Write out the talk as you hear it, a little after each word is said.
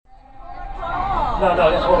No,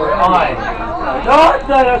 that's what we're on. North,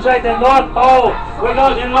 that's right, the North Pole. We're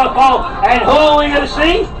going to the North Pole. And who are we going to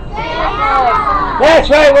see? That's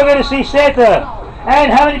right, we're going to see Santa.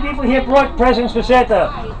 And how many people here brought presents for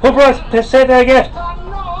Santa? Who brought Santa a gift?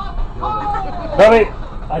 Probably,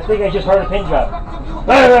 I think I just heard a pin drop.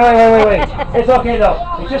 Wait. It's okay though.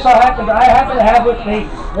 It just so happens I happen to have with me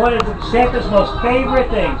one of Santa's most favorite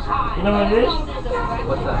things. You know what it is?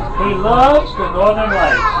 What's that? He loves the Northern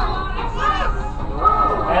Lights.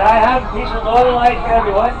 And I have a piece of Northern Lights for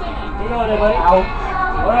everyone. You know what, everybody? Hold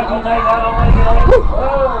on too tight now, don't let it get away.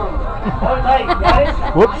 Hold it tight, got it?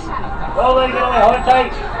 Whoops. Don't let it get away, hold it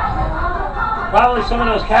tight. Probably some of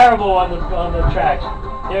those caribou on the tracks.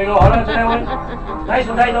 There we go, hold on to that one. Nice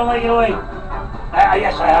and tight, don't let it get away.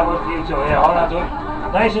 Yes, I have one for you too. Here, hold on to it.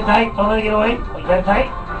 Nice and tight, don't let it get away. You got it tight?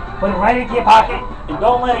 Put it right into your pocket and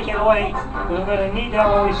don't let it get away. We're going to need that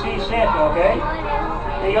when we see Santa, okay?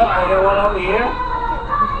 There you go, I got one over here.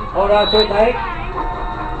 Hold on to it tight.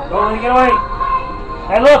 Don't let it get away.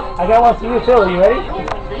 And look, I got one for you too. Are you ready?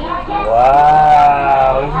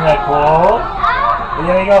 Wow, isn't that cool?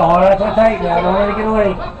 There you go, hold on to it tight now. Don't let it get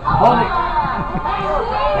away. Hold it.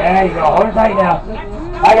 There you go, hold it tight now.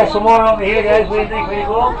 I got some more over here, guys. What do you think? Pretty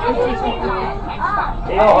cool? There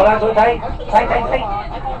you go, hold on to it tight. Tight.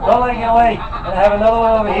 Don't let it get away. And I have another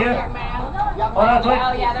one over here. Hold on to it.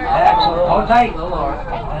 Excellent. Hold tight. And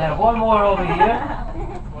I have one more over here.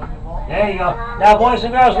 There you go. Now, boys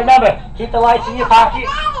and girls, remember, keep the lights in your pocket.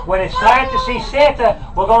 When it's time to see Santa,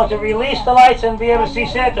 we're going to release the lights and be able to see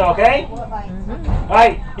Santa, okay? All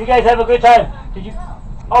right, you guys have a good time. Did you?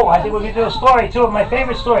 Oh, I think we're going to do a story, too, of my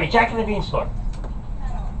favorite story, Jack and the Beanstalk.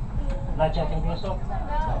 Not Jack and the Beanstalk?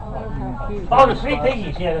 Oh, the Three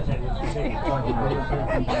Piggies. Yeah, that's it. The Three Piggies.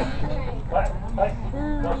 What?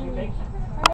 No Three Pigs?